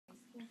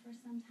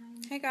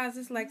Hey guys,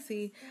 it's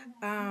Lexi.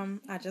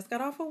 I just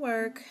got off of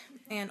work,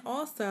 and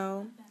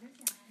also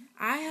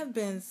I have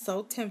been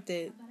so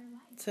tempted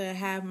to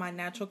have my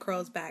natural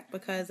curls back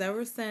because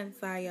ever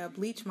since I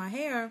bleached my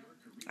hair,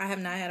 I have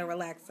not had a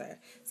relaxer.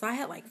 So I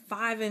had like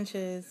 5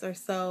 inches or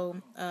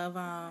so of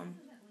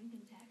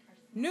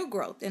new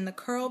growth, and the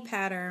curl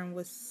pattern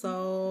was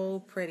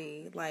so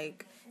pretty.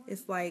 Like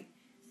it's like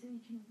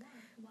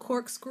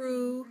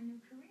corkscrew,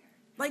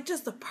 like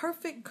just the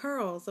perfect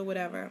curls or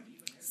whatever.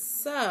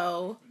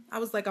 So I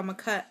was like, I'm gonna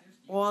cut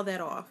all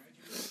that off.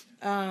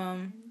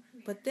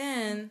 But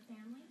then,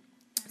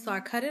 so I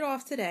cut it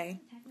off today.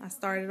 I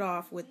started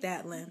off with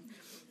that length.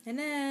 And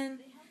then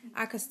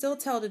I could still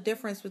tell the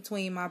difference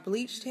between my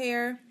bleached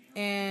hair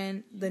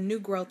and the new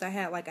growth. I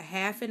had like a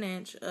 1/2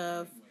 inch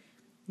of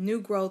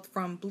new growth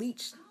from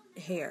bleached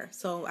hair.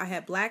 So I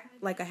had black,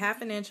 like a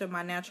 1/2 inch of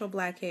my natural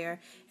black hair,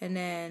 and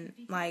then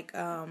like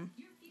a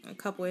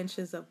couple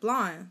inches of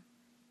blonde.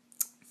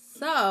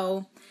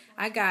 So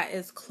I got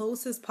as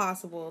close as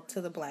possible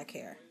to the black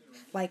hair.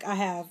 Like I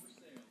have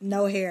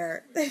no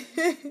hair.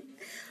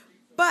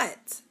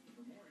 But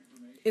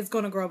it's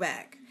going to grow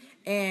back.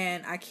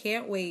 And I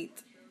can't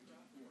wait.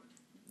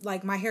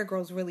 Like my hair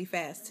grows really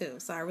fast too.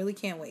 So I really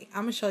can't wait.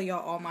 I'm going to show y'all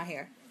all my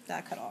hair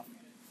that I cut off.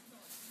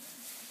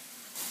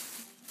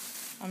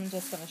 I'm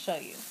just going to show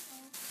you.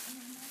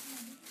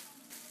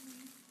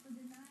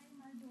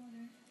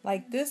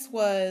 Like this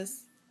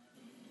was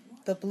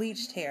the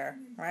bleached hair,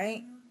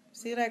 right?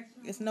 See that?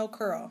 It's no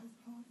curl.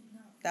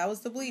 That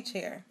was the bleach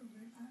hair.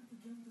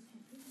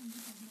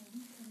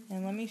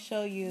 And let me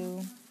show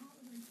you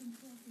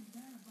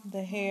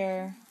the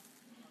hair.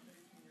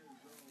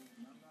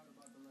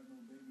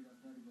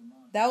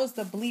 That was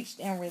the bleached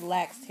and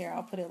relaxed hair.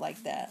 I'll put it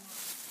like that.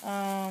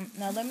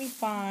 Now let me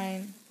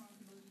find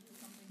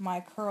my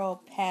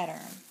curl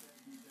pattern.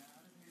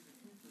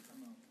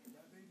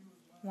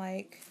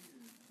 Like,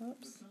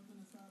 oops.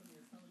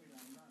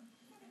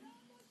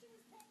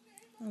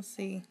 Let's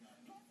see.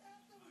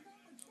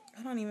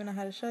 I don't even know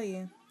how to show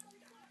you.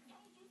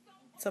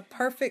 It's a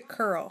perfect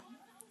curl.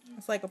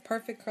 It's like a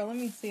perfect curl. Let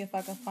me see if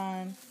I can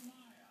find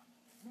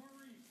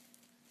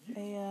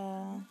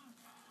a,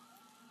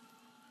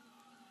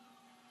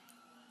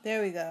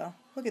 there we go.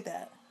 Look at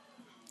that.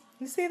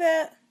 You see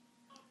that?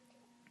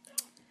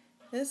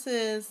 This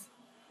is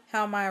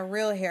how my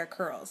real hair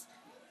curls.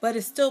 But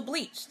it's still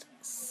bleached.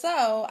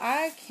 So,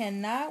 I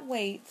cannot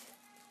wait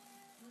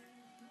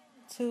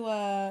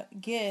to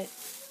get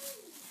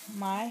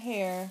my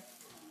hair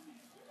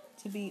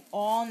to be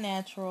all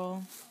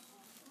natural.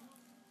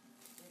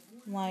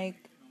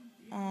 Like,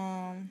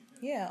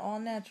 yeah, all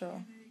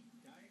natural.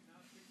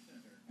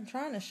 I'm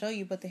trying to show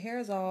you, but the hair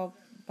is all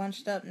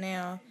bunched up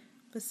now.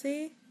 But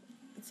see,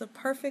 it's a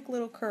perfect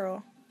little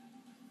curl.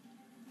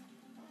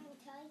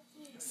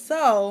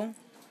 So,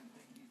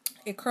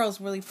 it curls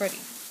really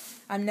pretty.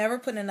 I'm never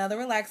putting another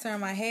relaxer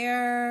in my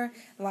hair.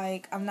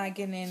 Like, I'm not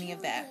getting any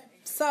of that.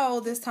 So,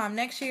 this time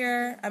next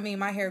year, I mean,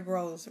 my hair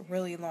grows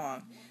really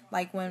long.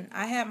 Like, when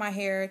I had my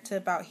hair to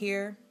about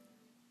here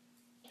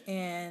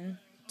in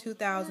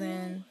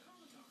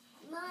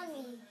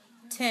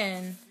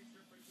 2010,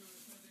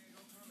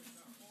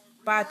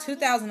 by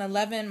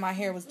 2011, my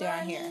hair was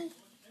down here.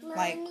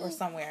 Like, or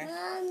somewhere.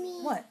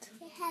 What?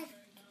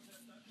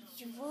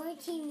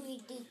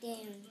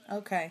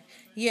 Okay.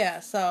 Yeah,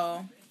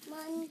 so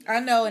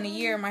I know in a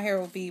year my hair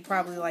will be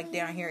probably like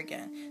down here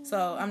again.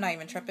 So I'm not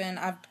even tripping.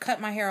 I've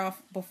cut my hair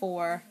off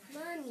before.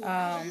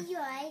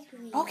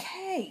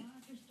 Okay.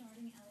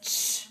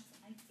 Shh.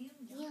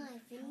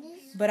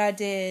 But I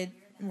did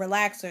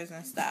relaxers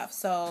and stuff.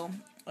 So,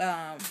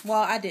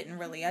 well, I didn't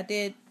really. I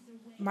did.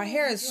 My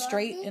hair is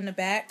straight in the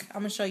back. I'm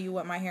going to show you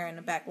what my hair in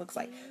the back looks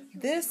like.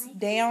 This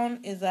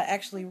down is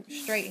actually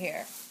straight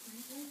hair.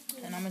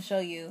 And I'm going to show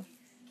you.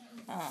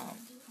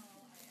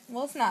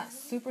 Well, it's not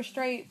super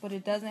straight, but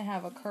it doesn't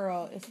have a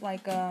curl. It's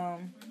like a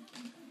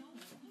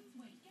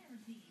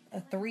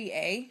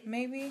 3A,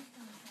 maybe?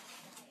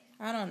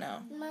 I don't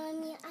know.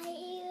 Mommy, I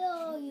ate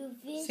all your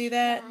fish. See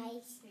that?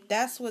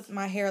 That's what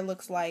my hair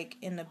looks like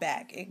in the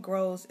back. It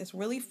grows. It's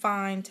really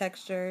fine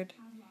textured.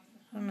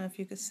 I don't know if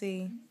you can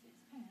see.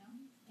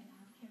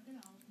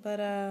 But,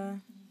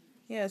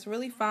 yeah, it's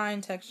really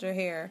fine texture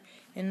hair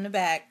in the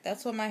back.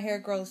 That's what my hair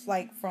grows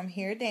like from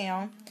here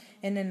down.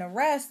 And then the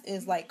rest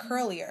is like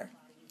curlier.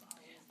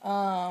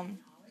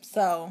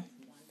 So,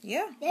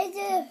 yeah.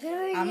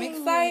 I'm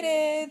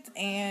excited.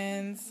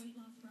 And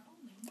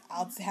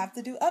I'll have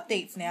to do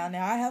updates now.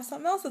 Now I have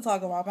something else to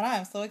talk about, but I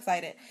am so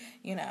excited.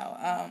 You know,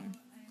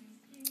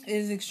 it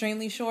is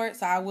extremely short,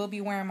 so I will be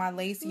wearing my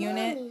lace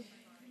unit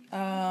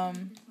for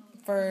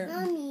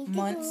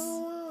months.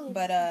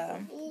 But,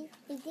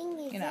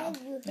 you know,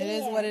 it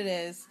is what it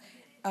is.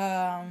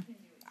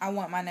 I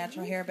want my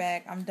natural hair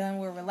back. I'm done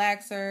with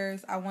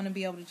relaxers. I want to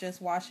be able to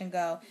just wash and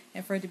go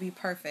and for it to be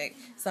perfect.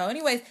 So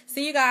anyways,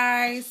 see you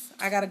guys.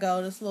 I gotta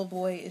go. This little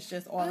boy is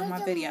just all in my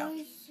video.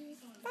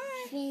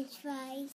 Bye.